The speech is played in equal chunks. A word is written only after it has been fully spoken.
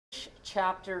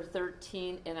chapter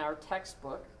 13 in our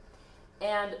textbook.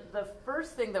 And the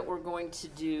first thing that we're going to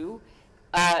do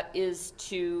is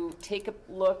to take a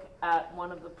look at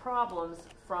one of the problems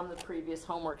from the previous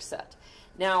homework set.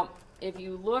 Now, if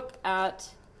you look at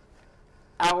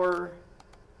our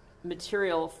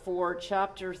material for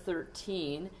chapter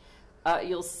 13,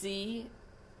 you'll see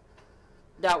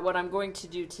that what I'm going to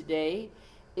do today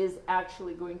is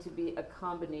actually going to be a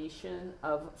combination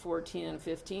of 14 and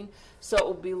 15. So it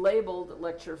will be labeled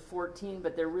lecture 14,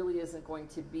 but there really isn't going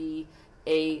to be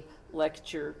a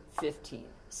lecture 15.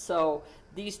 So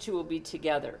these two will be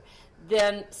together.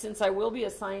 Then, since I will be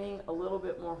assigning a little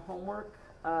bit more homework,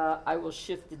 I will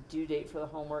shift the due date for the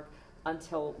homework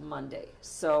until Monday.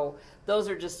 So those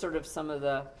are just sort of some of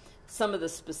the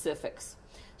specifics.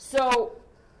 So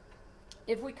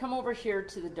if we come over here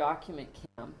to the document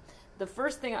cam, the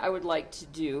first thing I would like to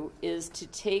do is to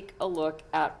take a look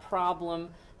at problem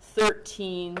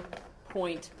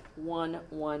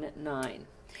 13.119.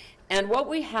 And what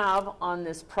we have on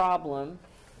this problem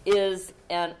is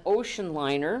an ocean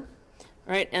liner,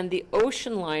 right? And the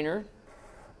ocean liner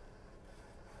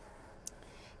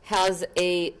has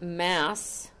a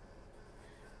mass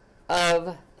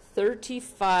of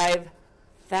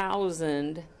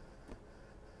 35,000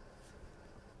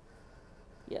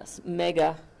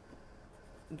 megagrams.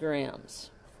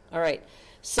 All right,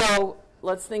 so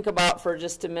let's think about for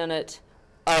just a minute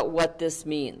what this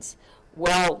means.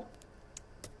 Well,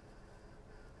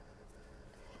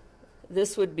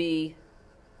 this would be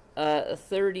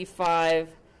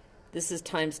 35, this is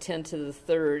times 10 to the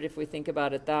third, if we think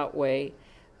about it that way,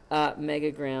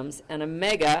 megagrams. And a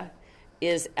mega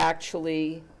is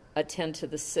actually a 10 to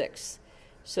the 6th.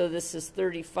 So this is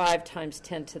 35 times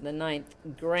 10 to the 9th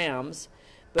grams.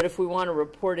 But if we want to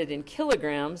report it in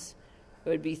kilograms, it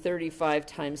would be 35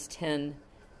 times 10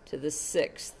 to the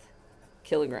 6th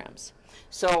kilograms.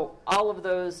 So all of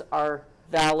those are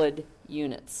valid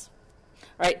units.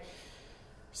 All right.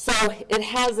 So it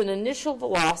has an initial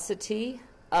velocity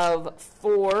of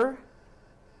 4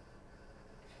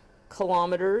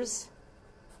 kilometers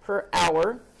per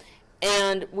hour.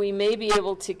 And we may be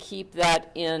able to keep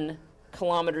that in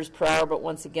kilometers per hour, but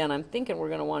once again, I'm thinking we're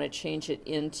going to want to change it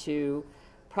into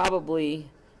probably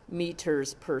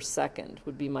meters per second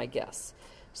would be my guess.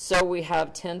 So we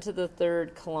have 10 to the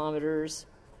third kilometers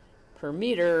per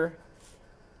meter,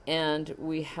 and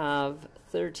we have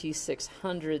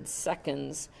 3,600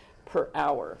 seconds per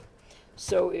hour.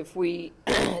 So if we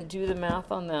do the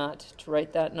math on that to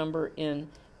write that number in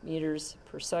meters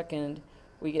per second,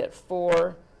 we get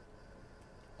 4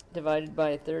 divided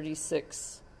by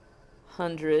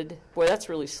 3,600. Boy, that's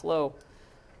really slow.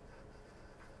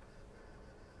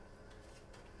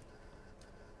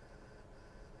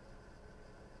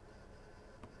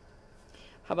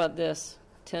 How about this?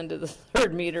 10 to the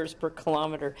third meters per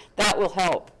kilometer. That will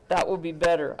help. That will be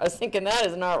better. I was thinking that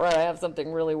is not right. I have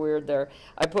something really weird there.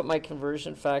 I put my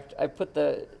conversion fact, I put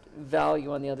the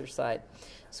value on the other side.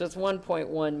 So it's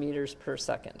 1.1 meters per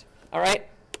second. All right?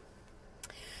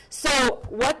 So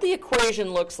what the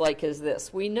equation looks like is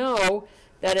this. We know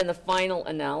that in the final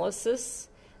analysis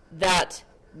that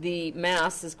the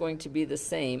mass is going to be the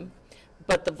same,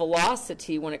 but the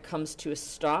velocity when it comes to a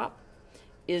stop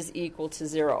is equal to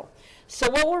 0. So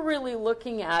what we're really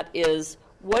looking at is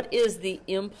what is the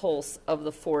impulse of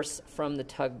the force from the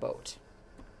tugboat.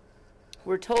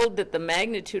 We're told that the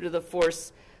magnitude of the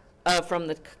force from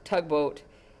the tugboat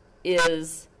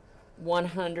is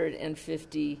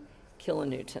 150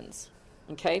 kilonewtons.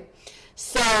 Okay?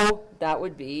 So that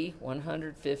would be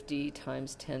 150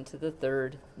 times 10 to the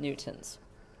third newtons.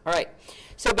 All right.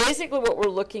 So basically what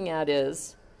we're looking at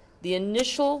is the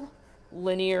initial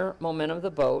linear momentum of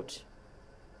the boat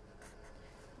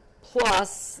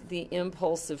plus the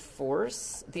impulsive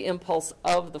force, the impulse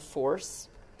of the force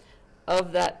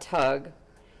of that tug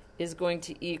is going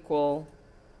to equal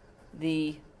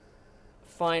the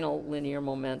final linear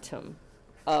momentum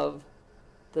of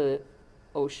the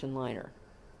ocean liner.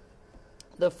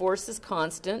 The force is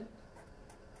constant,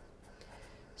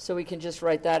 so we can just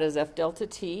write that as F delta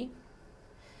T.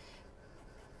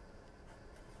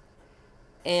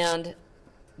 And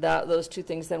those two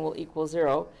things then will equal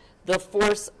 0. The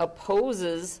force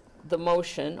opposes the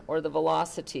motion or the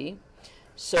velocity,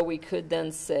 so we could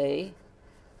then say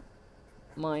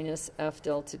minus F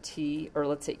delta T, or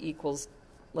let's say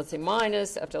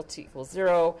minus F delta T equals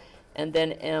 0, and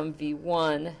then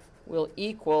mv1 will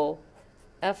equal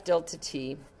F delta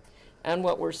T, and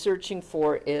what we're searching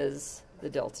for is the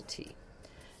delta T.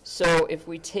 So if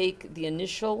we take the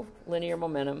initial linear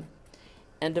momentum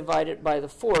and divide it by the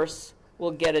force,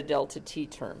 we'll get a delta T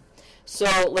term. So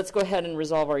let's go ahead and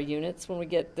resolve our units when we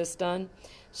get this done.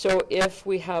 So if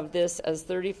we have this as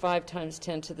 35 times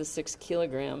 10 to the 6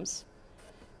 kilograms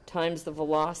times the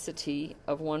velocity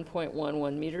of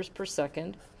 1.11 meters per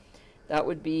second, that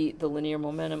would be the linear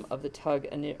momentum of the tug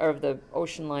or of the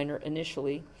ocean liner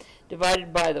initially,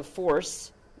 divided by the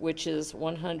force, which is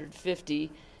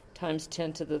 150 times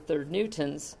 10 to the third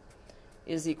newtons,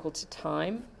 is equal to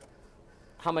time,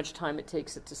 how much time it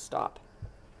takes it to stop.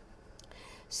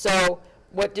 So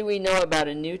what do we know about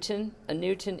a newton? A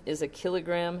newton is a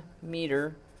kilogram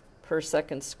meter per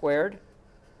second squared.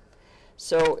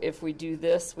 So if we do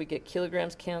this, we get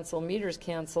kilograms cancel, meters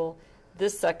cancel,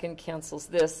 this second cancels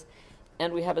this,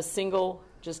 and we have a single,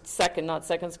 just second, not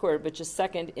second squared, but just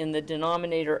second in the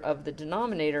denominator of the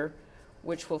denominator,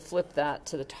 which will flip that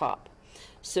to the top.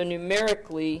 So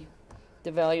numerically,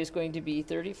 the value is going to be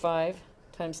 35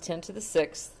 times 10 to the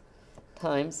 6th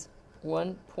times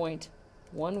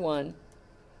 1.11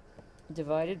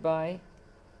 divided by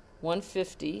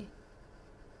 150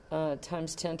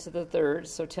 times 10 to the third.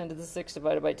 So 10 to the 6th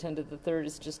divided by 10 to the third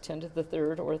is just 10 to the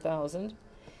third, or 1,000.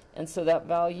 And so that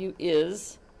value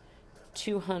is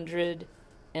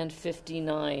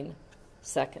 259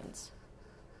 seconds.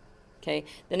 Okay,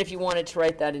 then if you wanted to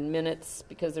write that in minutes,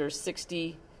 because there are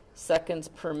 60 seconds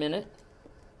per minute,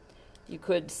 you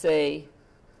could say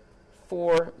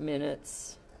 4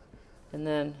 minutes and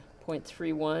then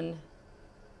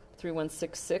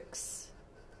 0.3166.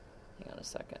 Hang on a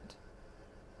second.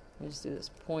 Let me just do this.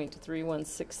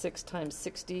 0.3166 times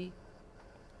 60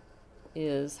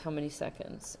 is how many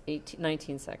seconds?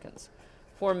 19 seconds.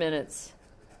 4 minutes,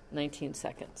 19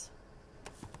 seconds.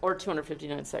 Or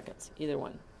 259 seconds, either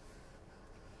one.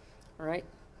 All right?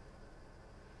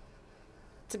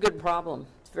 It's a good problem.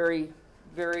 It's very,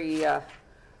 very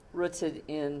rooted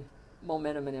in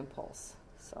momentum and impulse.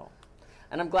 So,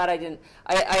 and I'm glad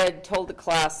I had told the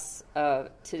class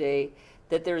today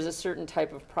that there's a certain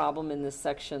type of problem in this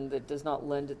section that does not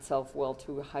lend itself well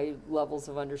to high levels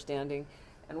of understanding.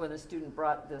 And when the student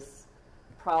brought this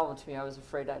problem to me, I was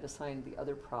afraid I'd assigned the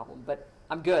other problem. But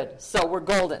I'm good. So we're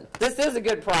golden. This is a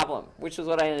good problem, which is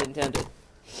what I had intended.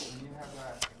 When you have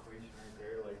that equation right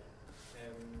there, like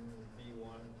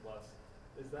mv1 plus,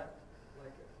 is that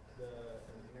like an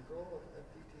integral of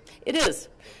ft? It is.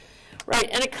 Right,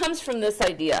 and it comes from this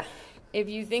idea. If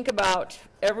you think about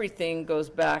everything goes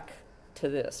back to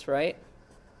this, right?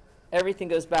 Everything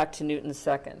goes back to Newton's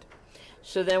second.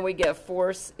 So then we get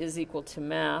force is equal to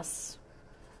mass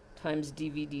times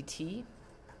dv dt.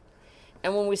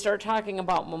 And when we start talking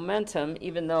about momentum,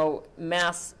 even though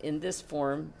mass in this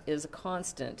form is a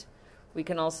constant, we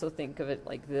can also think of it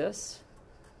like this.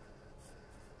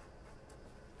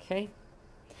 Okay?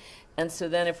 And so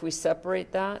then if we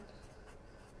separate that,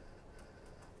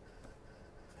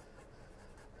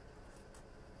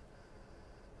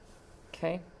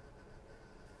 okay?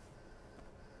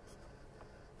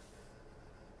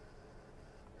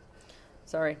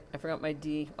 Sorry, I forgot my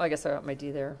d. Oh, I guess I got my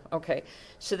d there. Okay,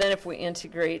 so then if we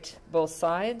integrate both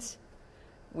sides,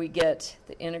 we get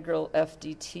the integral f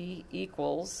dt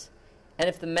equals, and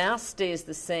if the mass stays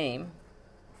the same,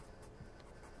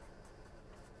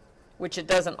 which it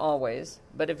doesn't always,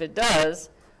 but if it does,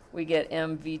 we get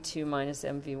mv2 minus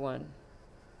mv1,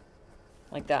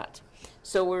 like that.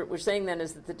 So we're saying then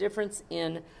is that the difference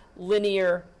in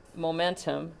linear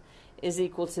momentum is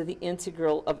equal to the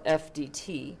integral of f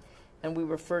dt, and we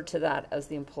refer to that as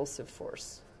the impulsive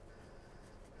force.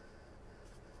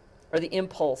 Or the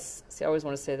impulse. See, I always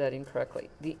want to say that incorrectly.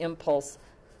 The impulse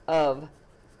of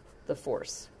the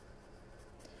force.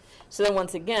 So then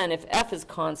once again, if F is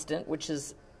constant, which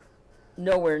is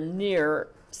nowhere near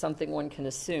something one can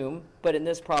assume, but in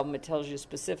this problem it tells you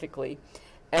specifically,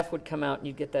 F would come out and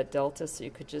you'd get that delta, so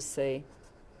you could just say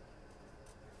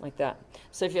like that.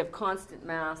 So if you have constant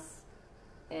mass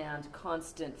and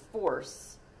constant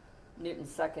force,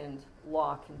 Newton's second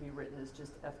law can be written as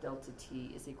just F delta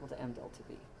T is equal to M delta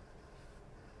V.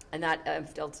 And that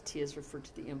F delta T is referred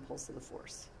to the impulse of the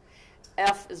force.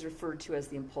 F is referred to as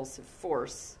the impulsive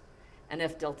force, and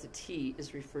F delta T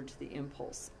is referred to the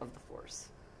impulse of the force.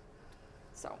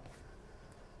 So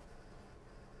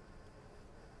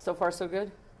far so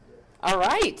good? Yeah. All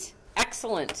right,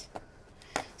 excellent.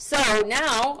 So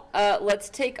now let's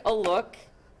take a look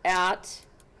at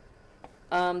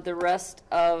the rest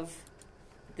of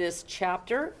this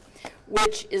chapter,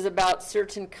 which is about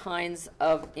certain kinds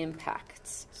of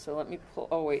impacts. So let me pull,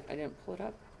 oh wait, I didn't pull it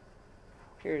up.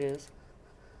 Here it is.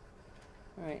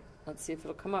 All right, let's see if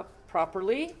it'll come up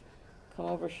properly. Come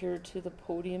over here to the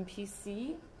podium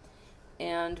PC,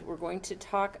 and we're going to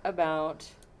talk about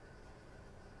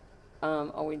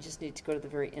we just need to go to the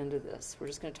very end of this. We're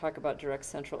just going to talk about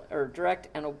direct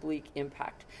and oblique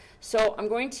impact. So I'm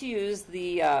going to use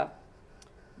the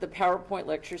PowerPoint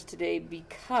lectures today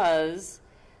because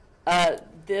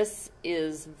this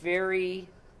is very,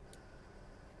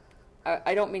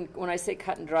 I don't mean, when I say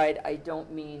cut and dried, I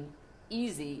don't mean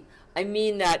easy. I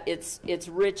mean that it's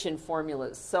rich in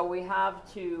formulas. So we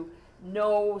have to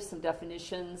know some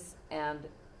definitions, and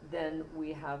then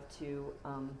we have to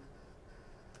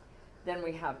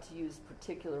use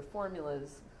particular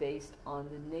formulas based on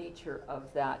the nature of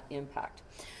that impact.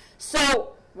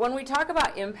 So when we talk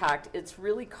about impact, it's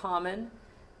really common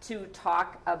to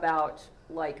talk about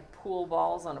like pool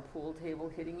balls on a pool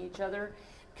table hitting each other,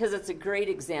 because it's a great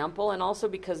example, and also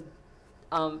because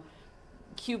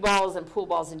cue balls and pool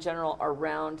balls in general are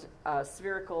round,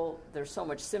 spherical. There's so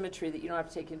much symmetry that you don't have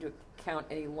to take into account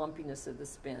any lumpiness of the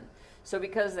spin. So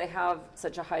because they have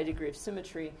such a high degree of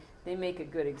symmetry, they make a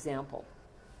good example.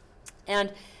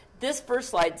 And this first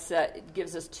slide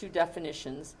gives us two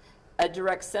definitions: a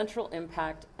direct central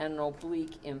impact and an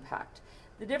oblique impact.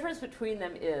 The difference between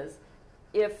them is,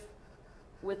 if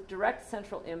with direct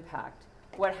central impact,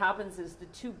 what happens is the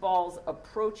two balls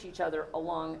approach each other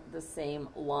along the same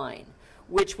line,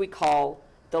 which we call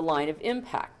the line of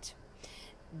impact.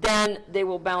 Then they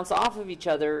will bounce off of each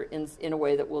other in a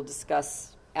way that we'll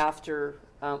discuss after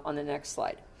on the next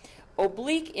slide.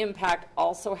 Oblique impact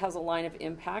also has a line of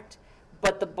impact,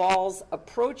 but the balls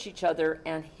approach each other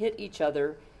and hit each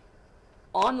other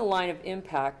on the line of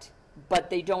impact, but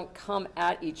they don't come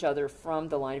at each other from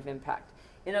the line of impact.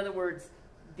 In other words,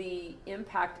 the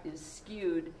impact is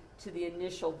skewed to the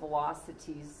initial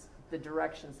velocities, the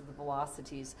directions of the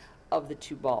velocities of the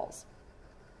two balls.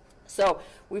 So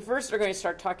we first are going to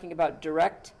start talking about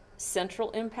direct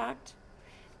central impact,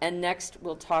 and next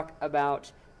we'll talk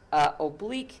about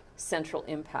oblique central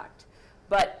impact.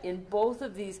 But in both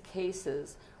of these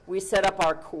cases, we set up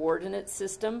our coordinate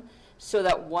system so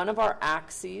that one of our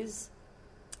axes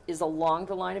is along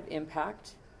the line of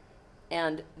impact,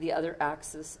 and the other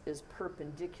axis is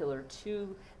perpendicular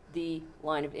to the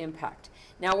line of impact.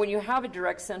 Now, when you have a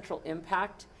direct central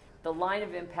impact, the line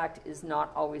of impact is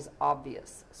not always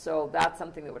obvious. So that's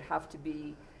something that would have to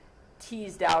be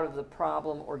teased out of the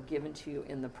problem or given to you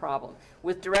in the problem.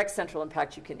 With direct central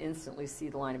impact, you can instantly see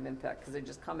the line of impact because they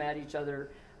just come at each other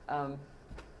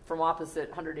from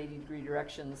opposite 180-degree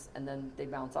directions, and then they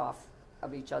bounce off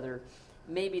of each other.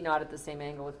 Maybe not at the same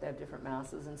angle if they have different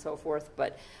masses and so forth,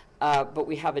 but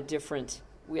we have a different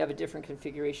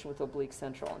configuration with oblique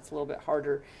central. It's a little bit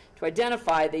harder to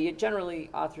identify. Generally,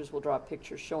 authors will draw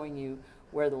pictures showing you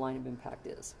where the line of impact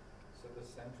is. So the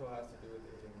central has to do with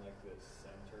hitting like the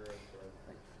center of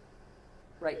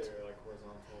the right. like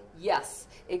horizontal. Yes,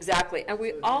 exactly. And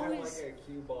we so always if you have like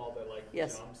a cue ball that like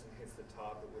yes. jumps and hits the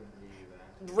top, it wouldn't be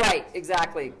that. Right,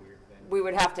 exactly. Kind of weird thing. We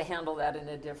would have to handle that in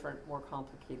a different, more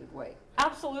complicated way.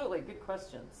 Absolutely, good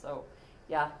question. So,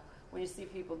 yeah, when you see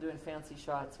people doing fancy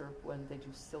shots or when they do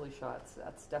silly shots,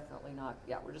 that's definitely not,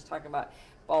 we're just talking about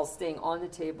balls staying on the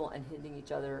table and hitting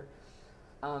each other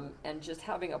and just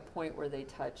having a point where they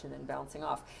touch and then bouncing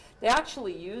off. They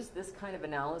actually use this kind of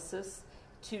analysis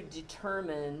to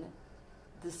determine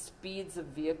the speeds of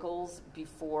vehicles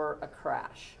before a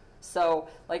crash. So,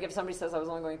 like if somebody says I was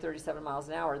only going 37 miles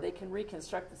an hour, they can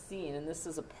reconstruct the scene, and this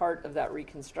is a part of that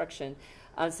reconstruction,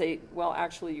 and say, well,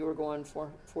 actually you were going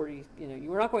 40, you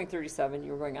were not going 37,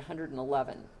 you were going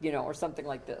 111, or something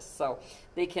like this. So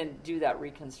they can do that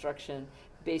reconstruction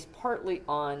based partly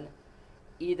on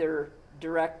either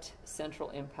direct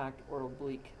central impact or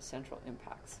oblique central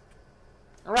impacts.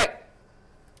 All right.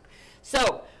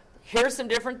 So here's some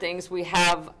different things. We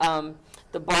have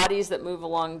the bodies that move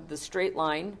along the straight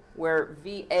line where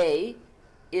VA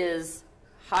is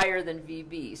higher than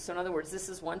VB. So in other words, this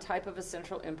is one type of a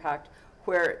central impact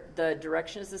where the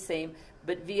direction is the same,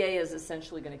 but VA is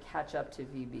essentially going to catch up to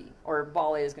VB, or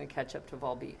ball A is going to catch up to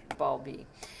ball B.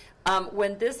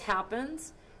 When this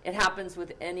happens, it happens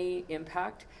with any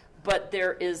impact, but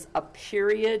there is a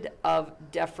period of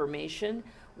deformation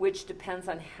which depends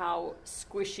on how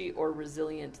squishy or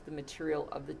resilient the material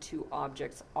of the two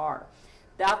objects are.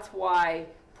 That's why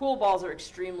pool balls are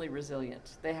extremely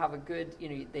resilient. They have a good,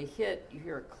 they hit, you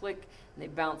hear a click, and they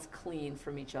bounce clean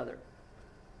from each other.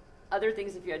 Other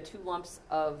things, if you had two lumps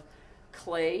of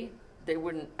clay, they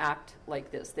wouldn't act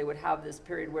like this. They would have this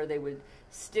period where they would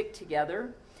stick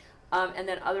together, and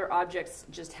then other objects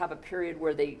just have a period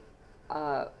where they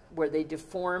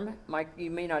deform.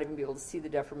 You may not even be able to see the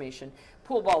deformation.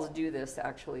 Pool balls do this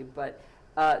actually, but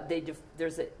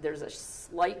there's a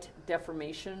slight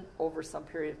deformation over some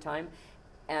period of time,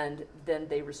 and then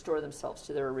they restore themselves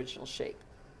to their original shape.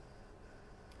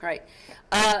 All right.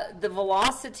 The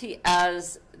velocity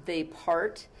as they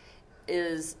part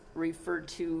is referred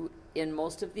to in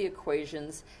most of the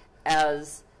equations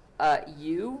as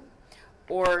u,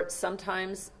 or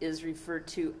sometimes is referred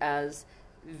to as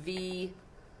v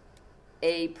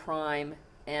a prime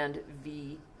and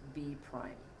v b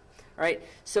prime. All right.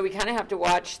 So we kind of have to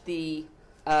watch the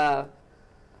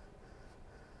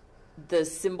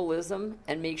symbolism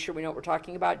and make sure we know what we're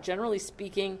talking about. Generally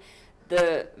speaking,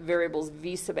 the variables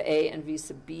v sub a and v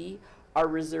sub b are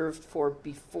reserved for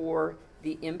before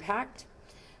the impact.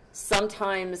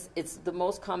 Sometimes it's the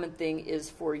most common thing is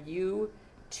for u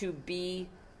to be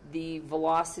the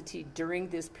velocity during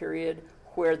this period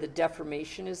where the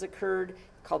deformation has occurred,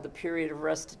 called the period of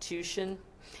restitution,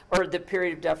 or the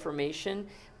period of deformation,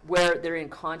 where they're in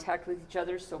contact with each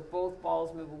other. So both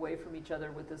balls move away from each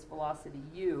other with this velocity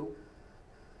u.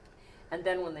 And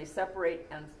then when they separate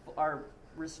and are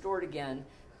restored again,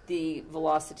 the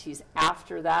velocities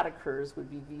after that occurs would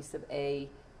be v sub a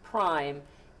prime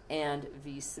and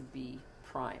v sub b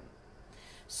prime.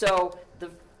 So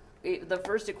the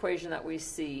first equation that we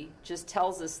see just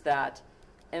tells us that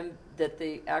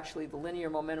actually the linear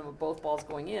momentum of both balls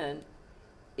going in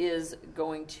is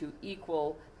going to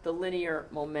equal the linear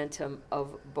momentum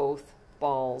of both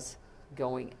balls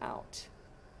going out.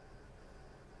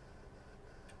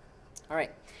 All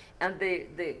right. And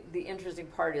the interesting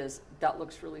part is that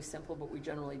looks really simple, but we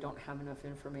generally don't have enough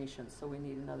information, so we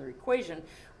need another equation,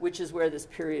 which is where this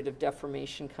period of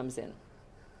deformation comes in.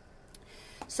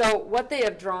 So what they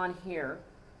have drawn here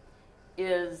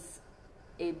is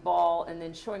a ball and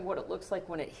then showing what it looks like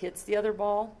when it hits the other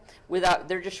ball.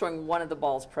 They're just showing one of the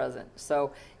balls present.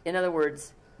 So in other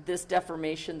words, this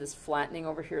deformation, this flattening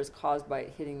over here is caused by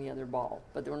it hitting the other ball,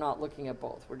 but we're not looking at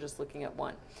both. We're just looking at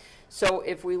one. So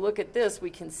if we look at this, we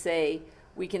can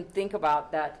think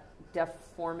about that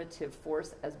deformative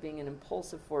force as being an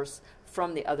impulsive force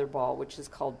from the other ball, which is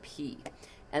called P.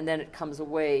 And then it comes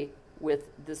away with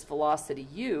this velocity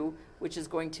u, which is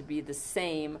going to be the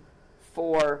same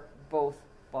for both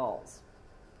balls.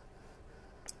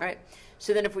 All right,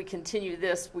 so then if we continue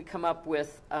this, we come up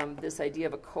with this idea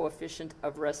of a coefficient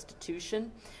of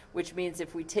restitution, which means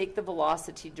if we take the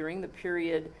velocity during the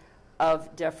period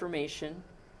of deformation,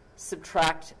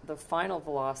 subtract the final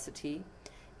velocity,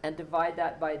 and divide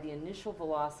that by the initial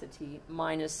velocity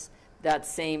minus that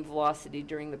same velocity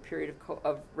during the period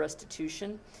of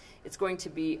restitution, it's going to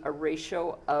be a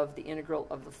ratio of the integral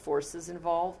of the forces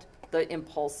involved, the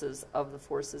impulses of the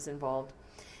forces involved,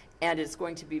 and it's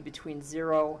going to be between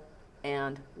 0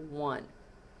 and 1.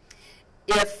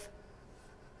 If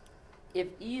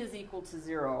E is equal to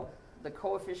 0, the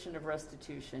coefficient of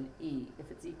restitution, E,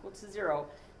 if it's equal to 0,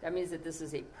 that means that this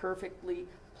is a perfectly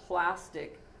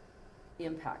plastic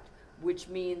impact, which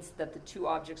means that the two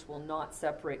objects will not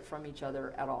separate from each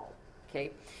other at all.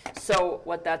 Okay, so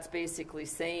what that's basically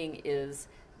saying is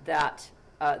that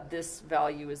this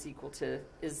value is equal to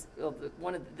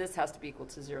this has to be equal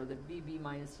to 0. The VB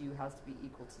minus U has to be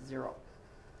equal to 0.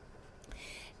 So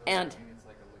and it's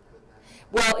like a liquid then?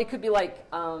 well, it could be like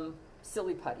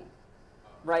silly putty.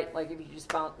 Right? Like if you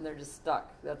just found and they're just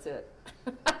stuck. That's it.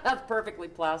 That's perfectly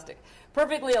plastic.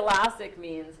 Perfectly elastic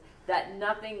means that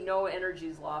no energy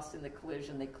is lost in the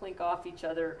collision. They clink off each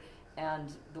other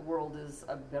and the world is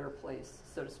a better place,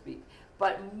 so to speak.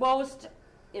 But most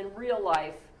in real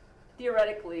life,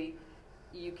 theoretically,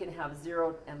 you can have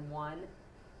 0 and 1.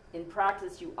 In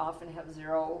practice, you often have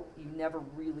 0. You never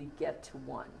really get to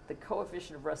 1. The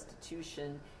coefficient of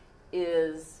restitution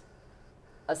is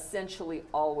essentially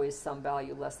always some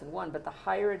value less than 1, but the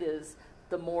higher it is,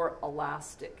 the more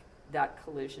elastic that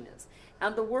collision is.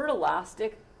 And the word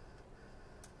elastic,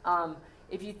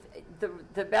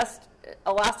 the best,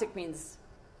 elastic means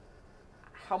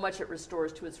how much it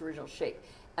restores to its original shape.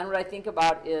 And what I think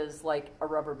about is like a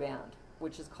rubber band,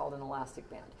 which is called an elastic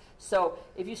band. So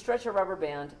if you stretch a rubber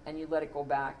band and you let it go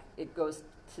back, it goes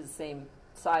to the same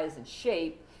size and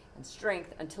shape and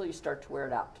strength until you start to wear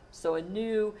it out. So a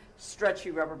new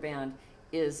stretchy rubber band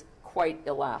is quite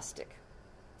elastic.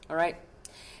 All right?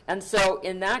 And so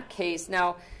in that case,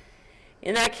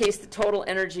 the total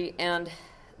energy and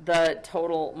the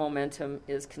total momentum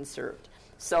is conserved.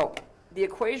 So the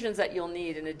equations that you'll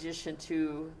need in addition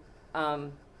to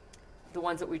the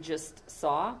ones that we just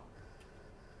saw,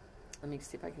 let me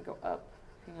see if I can go up.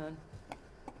 Hang on.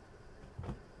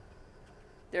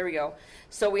 There we go.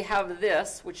 So we have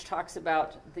this, which talks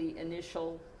about the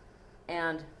initial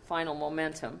and final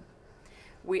momentum.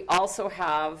 We also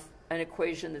have an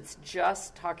equation that's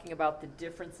just talking about the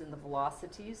difference in the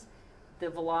velocities,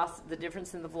 the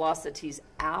difference in the velocities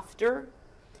after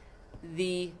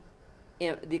the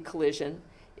collision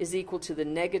is equal to the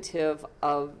negative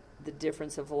of the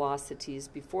difference of velocities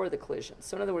before the collision.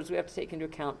 So in other words, we have to take into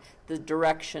account the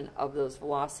direction of those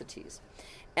velocities.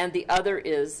 And the other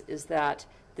is that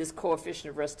this coefficient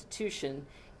of restitution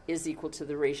is equal to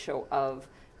the ratio of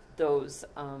those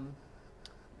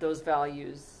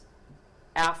values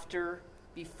after,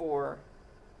 before,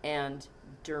 and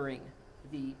during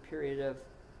the period of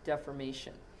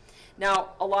deformation. Now,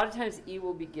 a lot of times E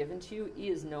will be given to you. E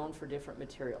is known for different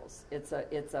materials. It's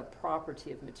a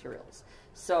property of materials.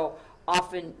 So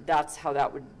often that's how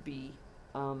that would be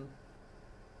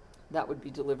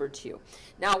delivered to you.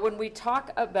 Now, when we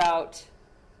talk about,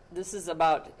 this is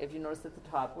about, if you notice at the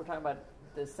top, we're talking about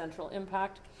the central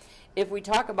impact. If we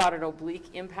talk about an oblique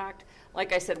impact,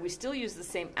 like I said, we still use the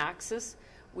same axis.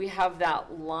 We have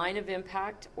that line of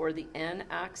impact, or the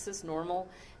n-axis, normal,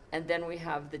 and then we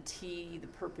have the t, the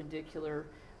perpendicular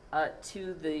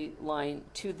to the line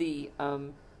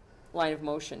of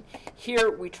motion.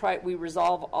 Here we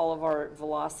resolve all of our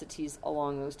velocities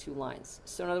along those two lines.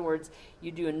 So in other words,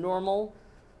 you do a normal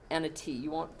and a t.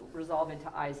 You won't resolve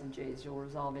into i's and j's. You'll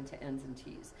resolve into n's and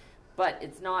t's. But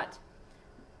it's not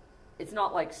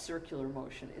like circular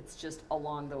motion. It's just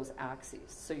along those axes.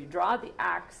 So you draw the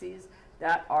axes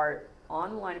that are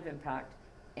on the line of impact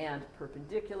and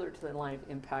perpendicular to the line of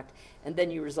impact, and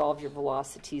then you resolve your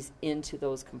velocities into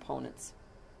those components.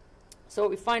 So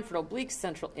what we find for an oblique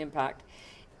central impact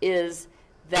is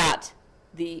that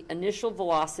the initial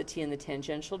velocity in the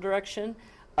tangential direction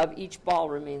of each ball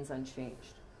remains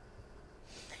unchanged.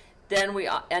 Then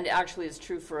and actually it's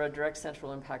true for a direct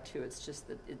central impact too, it's just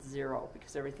that it's zero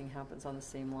because everything happens on the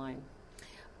same line.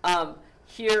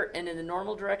 Here and in the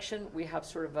normal direction, we have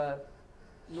sort of a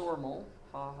normal,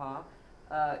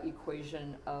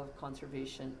 equation of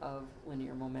conservation of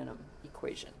linear momentum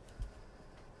equation.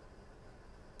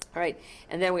 All right,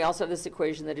 and then we also have this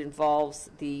equation that involves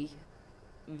the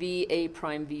VA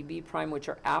prime, VB prime, which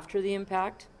are after the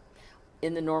impact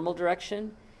in the normal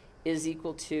direction, is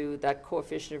equal to that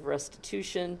coefficient of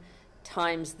restitution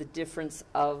times the difference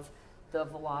of the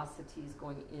velocities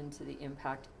going into the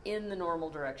impact in the normal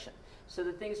direction. So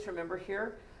the things to remember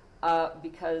here,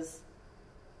 because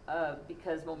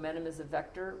momentum is a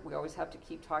vector, we always have to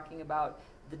keep talking about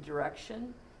the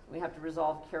direction. We have to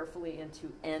resolve carefully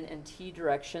into n and t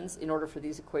directions in order for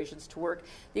these equations to work.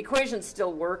 The equations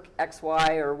still work, x,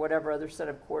 y, or whatever other set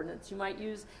of coordinates you might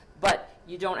use, but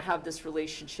you don't have this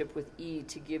relationship with E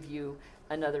to give you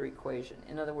another equation.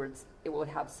 In other words, it will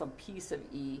have some piece of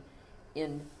E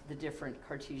in the different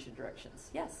Cartesian directions.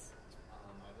 Yes? Are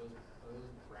those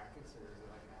brackets, or is it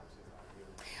like an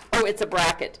absolute value? Oh, it's a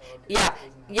bracket. Okay.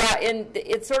 Yeah, and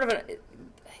it's sort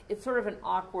of an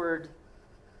awkward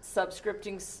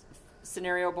subscripting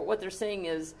scenario, but what they're saying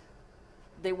is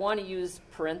they want to use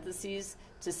parentheses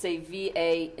to say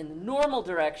VA in the normal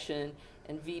direction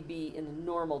and VB in the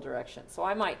normal direction. So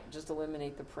I might just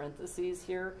eliminate the parentheses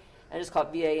here and just call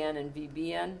it VAN and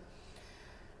VBN.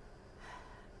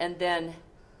 And then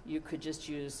you could just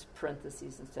use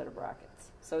parentheses instead of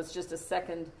brackets. So it's just the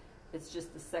second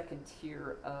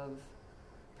tier of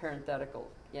parenthetical.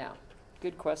 Yeah,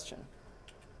 good question.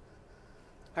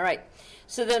 All right,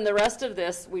 so then the rest of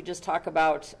this, we just talk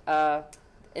about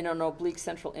in an oblique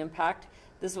central impact.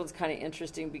 This one's kind of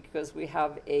interesting because we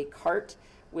have a cart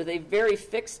with a very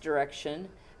fixed direction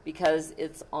because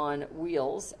it's on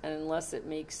wheels, and unless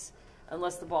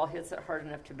the ball hits it hard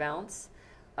enough to bounce,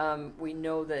 we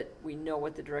know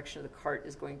what the direction of the cart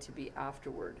is going to be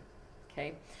afterward.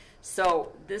 Okay,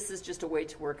 so this is just a way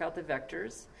to work out the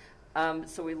vectors.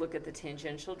 So we look at the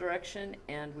tangential direction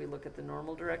and we look at the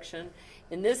normal direction.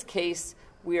 In this case,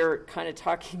 we are kind of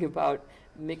talking about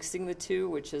mixing the two,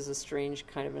 which is a strange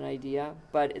kind of an idea,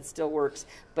 but it still works.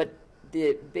 But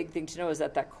the big thing to know is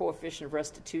that coefficient of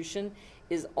restitution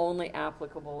is only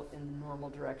applicable in the normal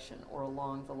direction or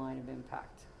along the line of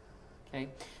impact. Okay,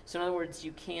 so in other words,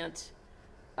 you can't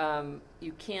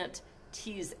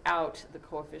tease out the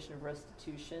coefficient of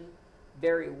restitution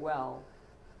very well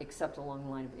except along the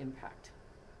line of impact.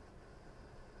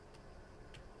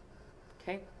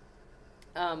 Okay?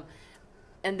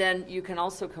 And then you can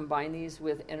also combine these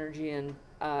with energy and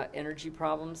energy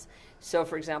problems. So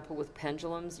for example, with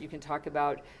pendulums, you can talk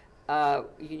about,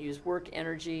 you can use work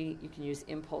energy, you can use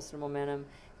impulse and momentum,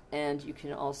 and you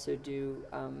can also do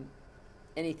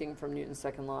anything from Newton's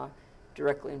second law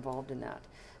directly involved in that.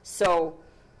 So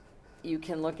you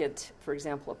can look at, for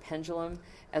example, a pendulum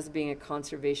as being a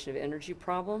conservation of energy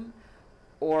problem,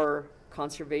 or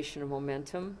conservation of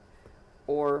momentum,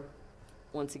 or,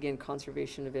 once again,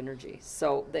 conservation of energy.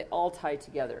 So they all tie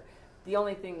together. The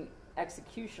only thing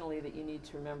executionally that you need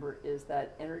to remember is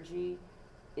that energy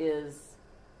is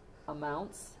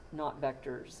amounts, not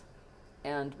vectors,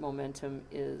 and momentum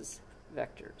is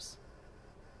vectors.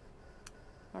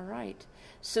 All right.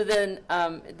 So then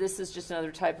this is just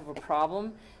another type of a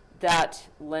problem that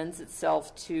lends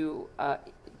itself to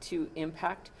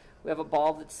impact. We have a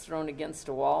ball that's thrown against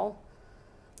a wall,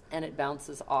 and it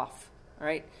bounces off. All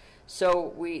right.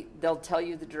 So they'll tell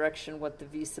you the direction, what the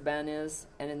V sub n is,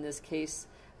 and in this case,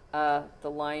 the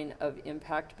line of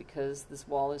impact, because this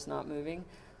wall is not moving,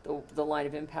 the line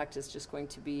of impact is just going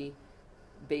to be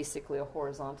basically a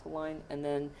horizontal line, and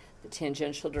then the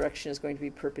tangential direction is going to be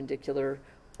perpendicular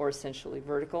or essentially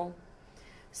vertical.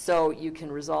 So you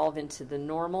can resolve into the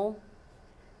normal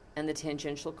and the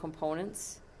tangential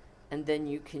components, and then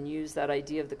you can use that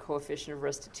idea of the coefficient of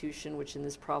restitution, which in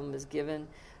this problem is given,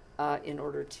 in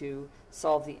order to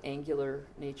solve the angular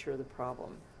nature of the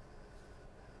problem.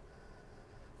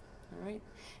 All right?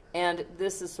 And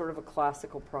this is sort of a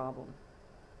classical problem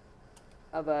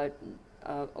of a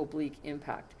oblique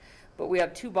impact. But we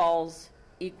have two balls,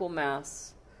 equal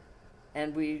mass,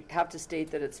 and we have to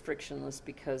state that it's frictionless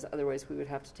because otherwise we would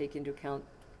have to take into account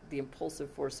the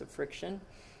impulsive force of friction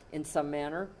in some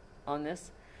manner on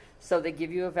this. So they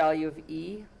give you a value of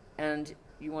E, and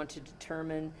you want to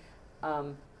determine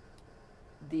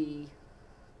the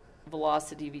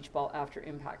velocity of each ball after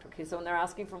impact. Okay, so when they're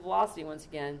asking for velocity, once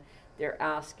again, they're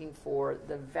asking for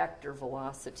the vector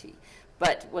velocity.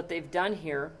 But what they've done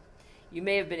here, you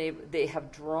may have been able, they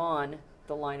have drawn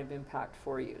the line of impact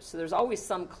for you. So there's always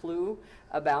some clue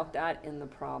about that in the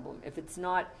problem. If it's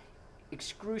not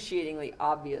excruciatingly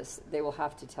obvious, they will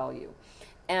have to tell you.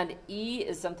 And E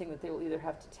is something that they will either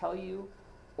have to tell you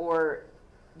or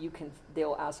they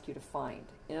will ask you to find.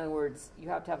 In other words, you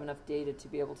have to have enough data to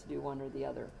be able to do one or the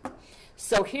other.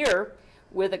 So here,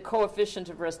 with a coefficient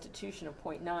of restitution of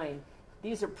 0.9,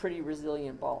 these are pretty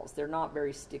resilient balls. They're not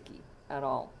very sticky at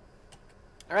all.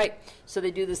 All right, so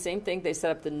they do the same thing. They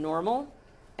set up the normal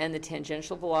and the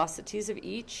tangential velocities of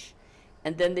each,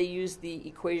 and then they use the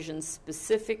equations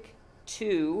specific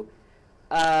to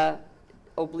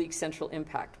oblique central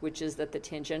impact, which is that the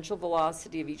tangential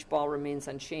velocity of each ball remains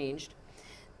unchanged,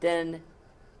 then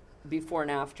before and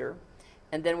after.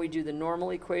 And then we do the normal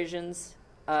equations,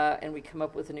 and we come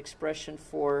up with an expression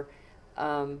for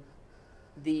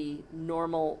the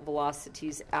normal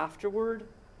velocities afterward.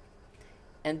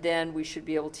 And then we should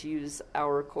be able to use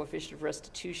our coefficient of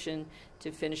restitution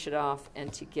to finish it off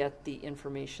and to get the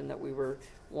information that we were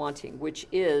wanting, which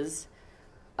is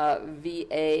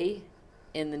VA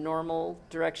in the normal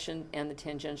direction and the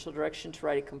tangential direction, to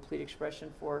write a complete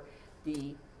expression for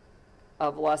the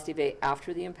velocity of A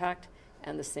after the impact,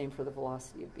 and the same for the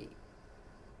velocity of B.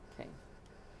 Okay.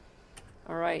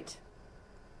 All right.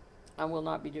 I will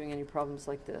not be doing any problems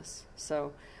like this.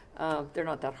 So they're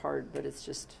not that hard, but it's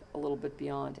just a little bit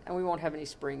beyond. And we won't have any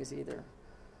springs either.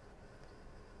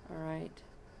 All right.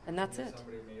 And that's it.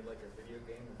 Somebody made like a video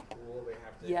game of pool, they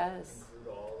have to Yes.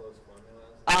 include all those formulas.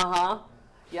 Uh-huh.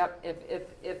 Yep.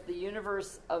 If the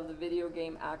universe of the video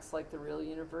game acts like the real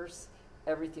universe,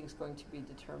 everything's going to be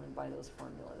determined by those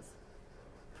formulas.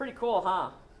 Pretty cool, huh?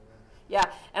 Yeah.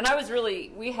 And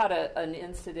we had an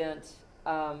incident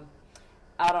out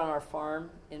on our farm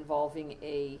involving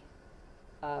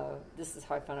this is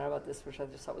how I found out about this, which I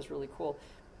just thought was really cool,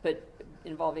 but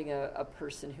involving a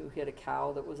person who hit a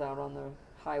cow that was out on the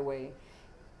highway.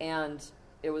 And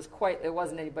it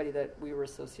wasn't anybody that we were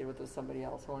associated with, it was somebody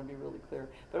else. I want to be really clear.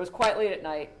 But it was quite late at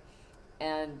night,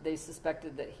 and they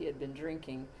suspected that he had been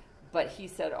drinking. But he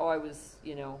said, I was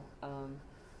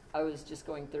just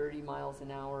going 30 miles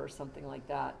an hour or something like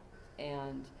that.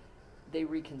 And they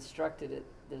reconstructed it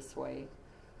this way.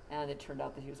 And it turned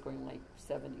out that he was going like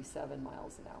 77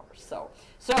 miles an hour. So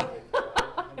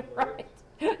right.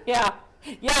 Yeah.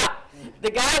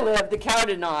 The guy lived, the cow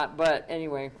did not. But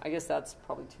anyway, I guess that's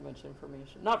probably too much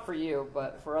information. Not for you,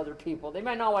 but for other people. They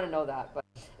might not want to know that, but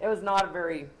it was not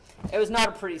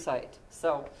a pretty sight.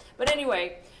 So, but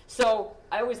anyway, so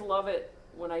I always love it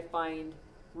when I find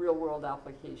real world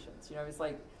applications. You know, it's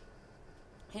like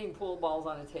hitting pool balls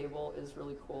on a table is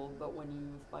really cool, but when you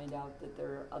find out that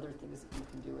there are other things that you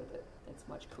can do with it, it's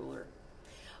much cooler.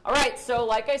 All right, so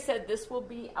like I said, this will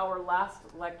be our last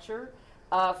lecture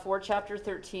for Chapter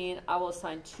 13. I will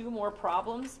assign 2 more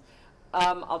problems.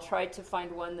 I'll try to find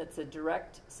one that's a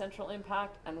direct central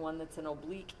impact and one that's an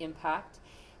oblique impact,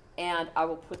 and I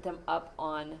will put them up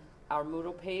on our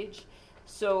Moodle page.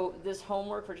 So this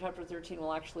homework for Chapter 13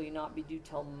 will actually not be due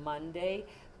till Monday,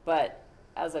 but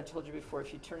as I've told you before,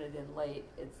 if you turn it in late,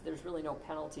 there's really no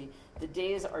penalty. The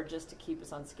days are just to keep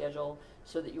us on schedule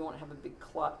so that you won't have a big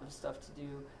clot of stuff to do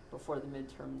before the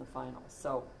midterm and the final.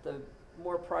 So the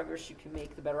more progress you can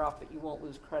make, the better off, but you won't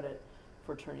lose credit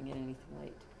for turning in anything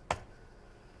late.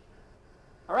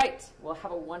 All right, well,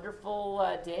 have a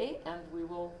wonderful day, and we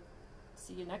will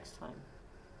see you next time.